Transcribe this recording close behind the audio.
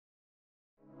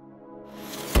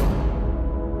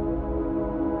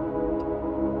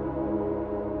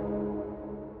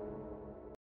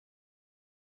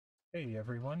Hey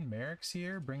everyone, Mherex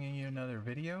here, bringing you another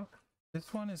video.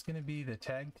 This one is going to be the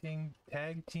tag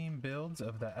team builds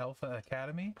of the Alpha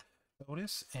Academy,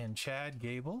 Otis and Chad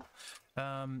Gable.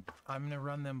 I'm going to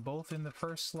run them both in the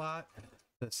first slot.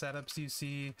 The setups you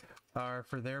see are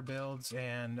for their builds,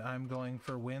 and I'm going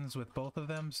for wins with both of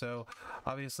them. So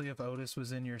obviously if Otis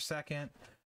was in your second,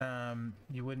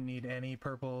 you wouldn't need any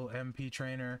purple MP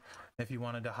trainer if you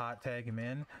wanted to hot tag him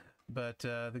in. But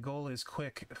the goal is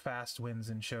quick, fast wins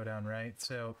in Showdown, right?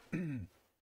 So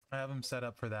I have them set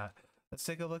up for that. Let's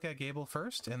take a look at Gable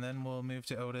first, and then we'll move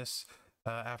to Otis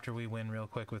after we win real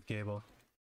quick with Gable.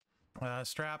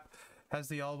 Strap has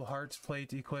the All Hearts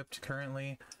plate equipped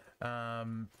currently.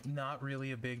 Not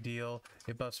really a big deal.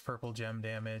 It buffs purple gem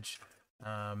damage.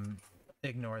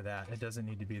 Ignore that. It doesn't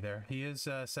need to be there. He is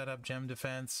set up gem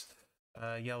defense.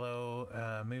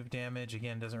 Yellow move damage.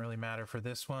 Again, doesn't really matter for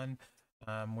this one.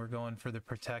 We're going for the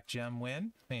Protect Gem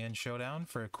win and Showdown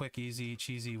for quick, easy,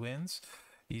 cheesy wins.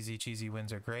 Easy, cheesy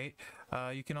wins are great.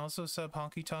 You can also sub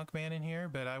Honky Tonk Man in here,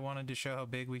 but I wanted to show how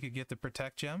big we could get the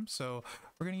Protect Gem, so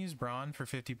we're going to use Brawn for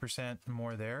 50%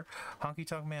 more there. Honky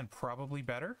Tonk Man probably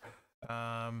better,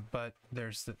 but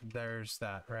there's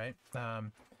that, right?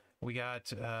 We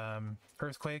got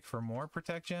Earthquake for more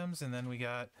Protect Gems, and then we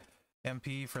got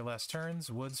MP for less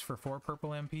turns, Woods for 4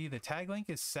 purple MP. The tag link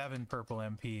is 7 purple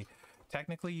MP.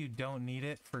 Technically, you don't need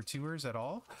it for tours at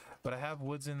all, but I have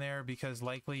Woods in there because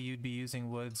likely you'd be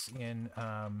using Woods in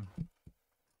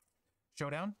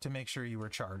Showdown to make sure you were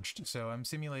charged. So I'm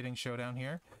simulating Showdown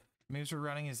here. Moves we're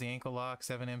running is the Ankle Lock,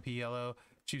 7 MP yellow.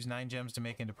 Choose 9 gems to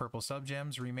make into purple sub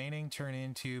gems. Remaining turn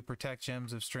into Protect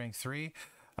Gems of Strength 3.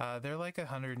 They're like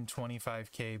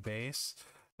 125k base.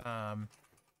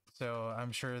 So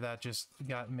I'm sure that just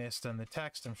got missed on the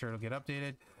text. I'm sure it'll get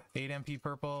updated. 8 MP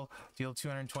purple, deal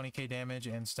 220k damage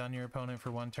and stun your opponent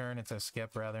for 1 turn. It's a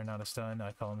skip rather, not a stun.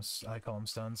 I call them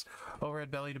stuns.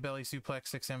 Overhead belly to belly suplex,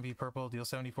 6 MP purple, deal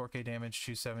 74k damage,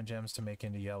 choose 7 gems to make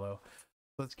into yellow.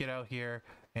 Let's get out here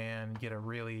and get a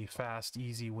really fast,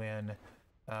 easy win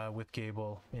with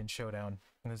Gable in Showdown.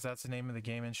 Because that's the name of the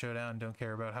game in Showdown. Don't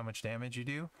care about how much damage you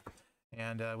do.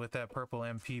 And with that purple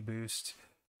MP boost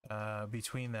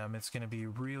between them, it's going to be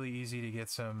really easy to get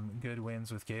some good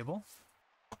wins with Gable.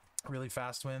 Really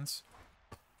fast wins,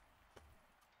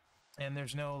 and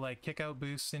there's no like kick out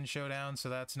boosts in Showdown, so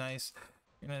that's nice.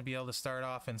 You're going to be able to start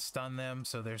off and stun them,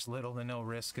 so there's little to no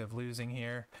risk of losing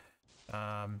here.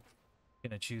 Gonna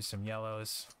choose some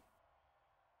yellows.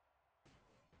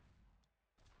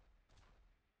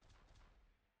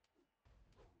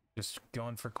 Just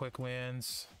going for quick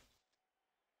wins.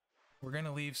 We're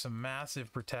gonna leave some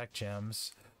massive Protect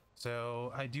Gems.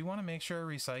 So I do want to make sure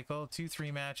I recycle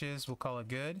 2-3 matches. We'll call it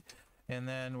good. And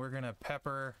then we're going to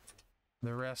pepper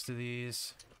the rest of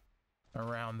these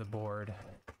around the board.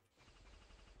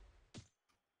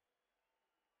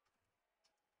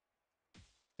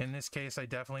 In this case, I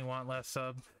definitely want less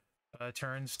sub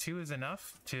turns. 2 is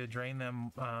enough to drain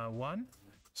them 1.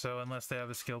 So unless they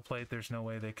have a skill plate, there's no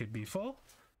way they could be full.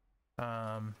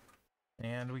 And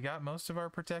we got most of our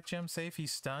Protect Gems safe.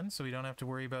 He's stunned, so we don't have to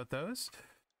worry about those.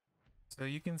 So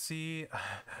you can see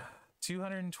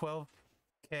 212k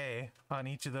on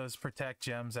each of those Protect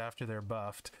Gems after they're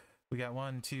buffed. We got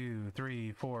 1, 2,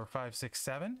 3, 4, 5, 6,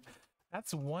 7.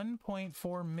 That's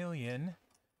 1.4 million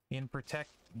in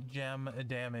Protect Gem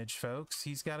damage, folks.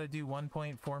 He's got to do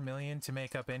 1.4 million to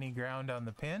make up any ground on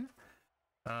the pin.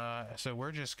 So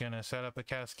we're just going to set up a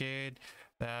cascade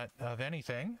that of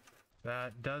anything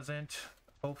that doesn't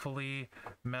hopefully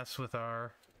mess with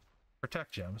our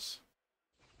Protect Gems.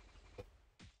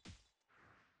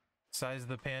 Size of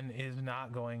the pin is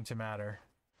not going to matter.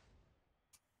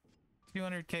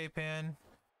 200k pin,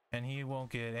 and he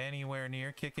won't get anywhere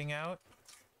near kicking out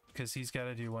because he's got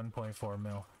to do 1.4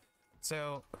 mil.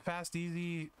 So fast,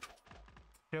 easy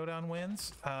Showdown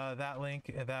wins. That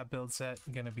link, that build set,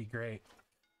 gonna be great.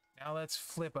 Now let's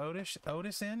flip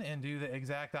Otis in and do the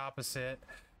exact opposite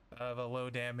of a low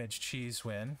damage cheese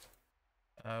win.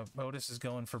 Otis is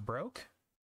going for broke.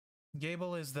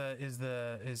 Gable is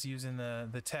using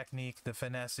the technique, the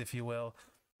finesse, if you will,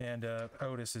 and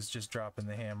Otis is just dropping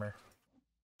the hammer.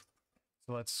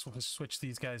 So let's switch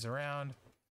these guys around.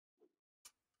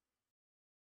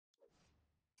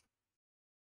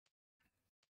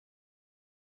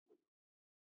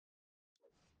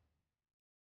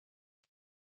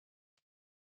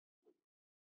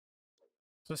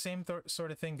 So same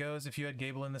sort of thing goes. If you had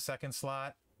Gable in the second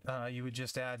slot, you would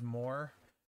just add more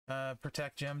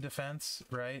Protect Gem defense,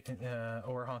 right?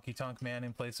 Or Honky Tonk Man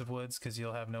in place of Woods, because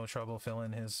you'll have no trouble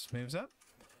filling his moves up.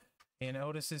 In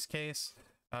Otis's case,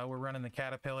 We're running the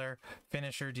Caterpillar.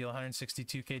 Finisher, deal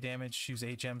 162k damage, choose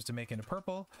 8 gems to make into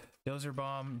purple. Dozer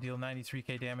Bomb, deal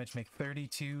 93k damage, make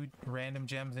 32 random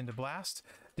gems into blast.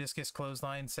 Discus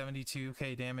Clothesline,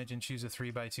 72k damage, and choose a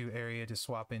 3x2 area to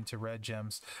swap into red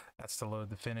gems. That's to load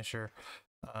the finisher.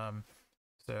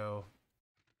 So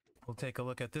we'll take a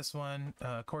look at this one.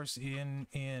 Of course,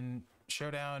 in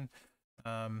Showdown,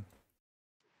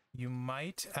 you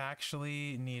might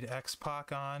actually need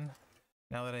X-Pac on.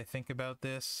 Now that I think about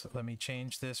this, let me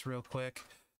change this real quick.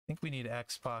 I think we need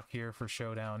X-Pac here for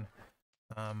Showdown.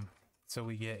 So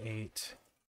we get 8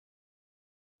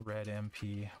 red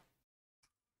MP.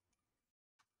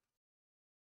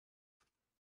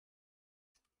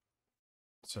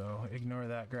 So ignore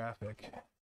that graphic.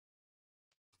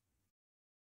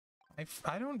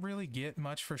 I don't really get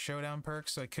much for Showdown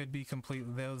perks, so I could be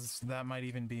that might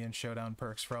even be in Showdown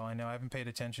perks for all I know. I haven't paid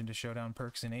attention to Showdown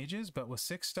perks in ages, but with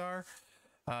 6-star,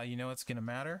 you know it's gonna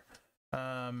matter.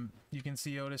 You can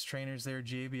see Otis trainers there.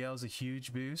 JBL is a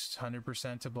huge boost,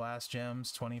 100% to blast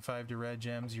gems, 25 to red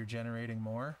gems. You're generating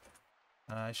more.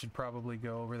 I should probably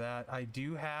go over that. I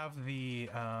do have the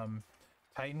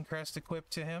Titan crest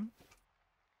equipped to him,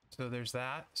 so there's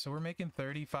that. So we're making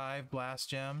 35 blast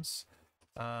gems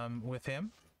with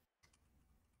him.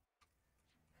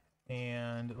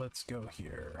 And let's go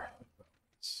here.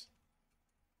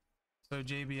 So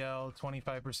JBL,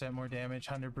 25% more damage,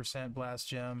 100% blast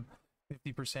gem,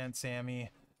 50% Sammy.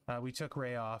 We took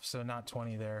Ray off, so not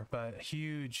 20 there, but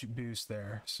huge boost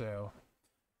there. So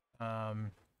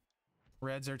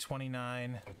reds are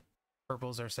 29,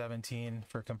 purples are 17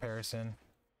 for comparison.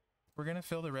 We're gonna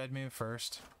fill the red move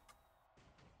first.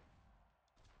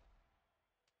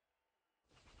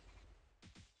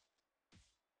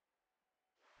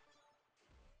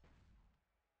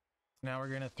 Now we're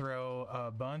going to throw a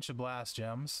bunch of blast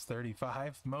gems,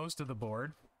 35, most of the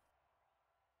board,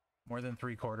 more than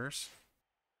 3/4.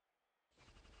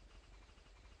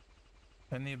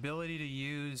 And the ability to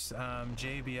use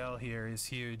JBL here is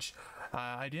huge.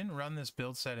 I didn't run this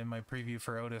build set in my preview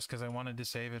for Otis because I wanted to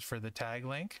save it for the tag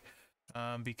link,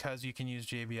 because you can use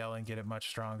JBL and get it much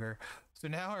stronger. So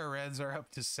now our reds are up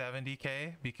to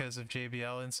 70k because of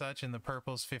JBL and such, and the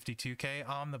purples 52k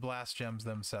on the blast gems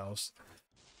themselves.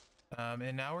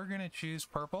 And now we're going to choose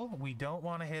purple. We don't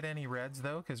want to hit any reds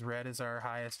though, because red is our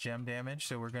highest gem damage,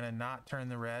 so we're going to not turn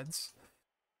the reds.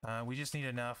 We just need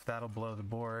enough that'll blow the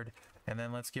board. And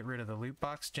then let's get rid of the loot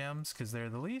box gems because they're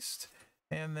the least.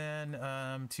 And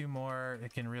then 2 more,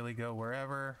 it can really go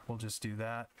wherever. We'll just do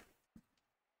that.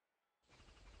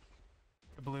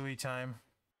 Bluey time.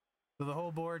 So the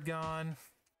whole board gone.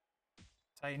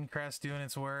 Titan crest doing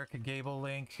its work. Gable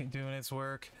link doing its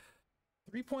work.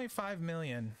 3.5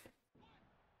 million.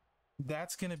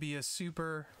 That's going to be a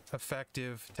super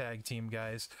effective tag team,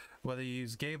 guys. Whether you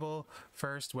use Gable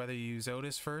first, whether you use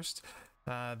Otis first,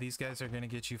 these guys are going to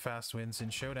get you fast wins in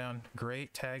Showdown.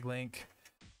 Great tag link.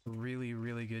 Really,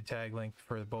 really good tag link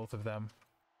for both of them.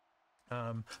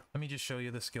 Let me just show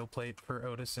you the skill plate for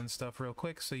Otis and stuff real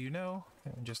quick so you know,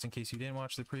 just in case you didn't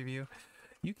watch the preview.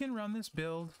 You can run this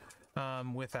build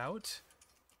without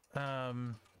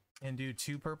and do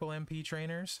 2 purple MP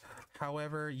trainers.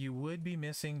 However, you would be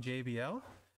missing JBL,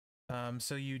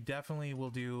 so you definitely will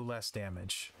do less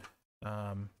damage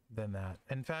than that.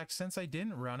 In fact, since I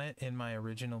didn't run it in my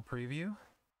original preview,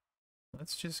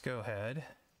 let's just go ahead,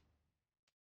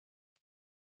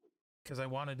 because I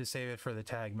wanted to save it for the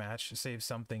tag match, save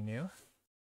something new.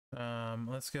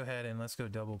 Let's go ahead and let's go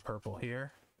double purple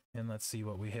here, and let's see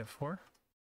what we hit for.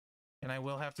 And I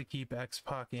will have to keep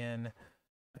X-Pac in.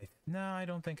 No, I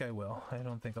don't think I will. I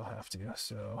don't think I'll have to,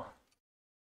 so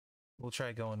we'll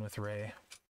try going with Ray.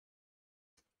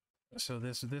 So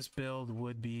this build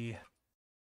would be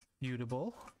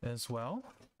feudable as well,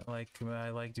 like I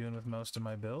like doing with most of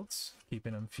my builds,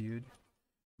 keeping them feud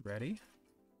ready.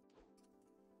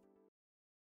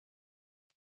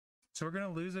 So we're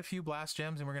going to lose a few blast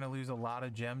gems, and we're going to lose a lot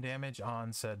of gem damage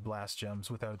on said blast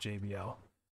gems without JBL.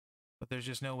 But there's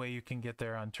just no way you can get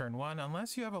there on turn 1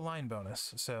 unless you have a line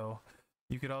bonus. So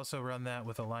you could also run that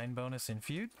with a line bonus in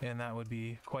feud, and that would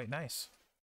be quite nice.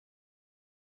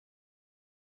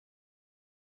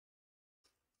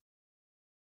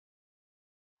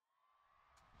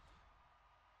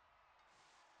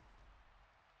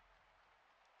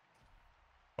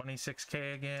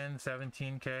 $26k again,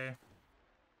 17k.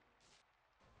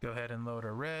 Go ahead and load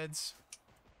our reds.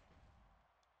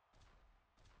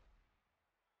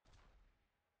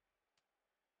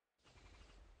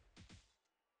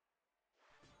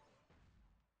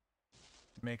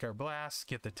 Make our blast,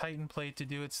 get the Titan plate to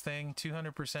do its thing.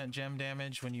 200% gem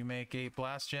damage when you make 8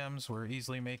 blast gems. We're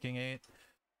easily making 8.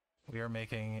 We are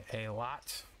making a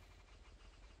lot.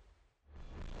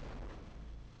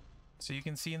 So you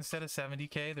can see instead of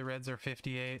 70K, the reds are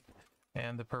 58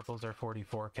 and the purples are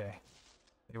 44K.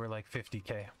 They were like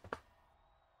 50K.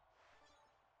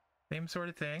 Same sort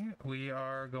of thing. We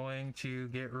are going to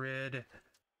get rid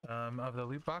of the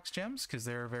loot box gems because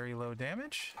they're very low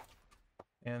damage.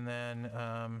 And then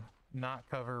not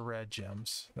cover red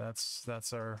gems.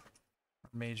 That's our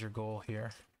major goal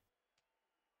here.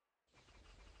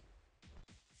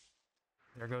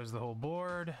 There goes the whole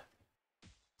board.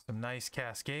 Some nice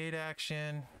cascade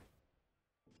action.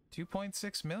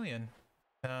 2.6 million.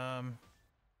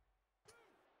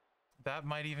 That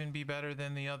might even be better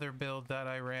than the other build that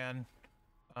I ran.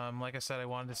 Like I said, I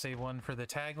wanted to save one for the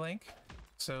tag link.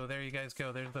 So there you guys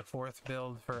go. There's the fourth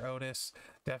build for Otis.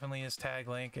 Definitely is tag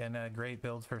link and a great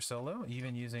build for solo,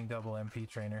 even using double MP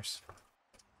trainers.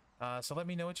 So let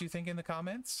me know what you think in the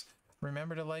comments.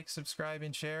 Remember to like, subscribe,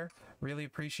 and share. Really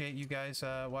appreciate you guys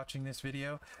watching this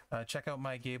video. Check out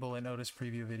my Gable and Otis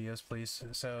preview videos, please.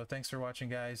 So thanks for watching,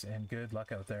 guys, and good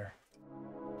luck out there.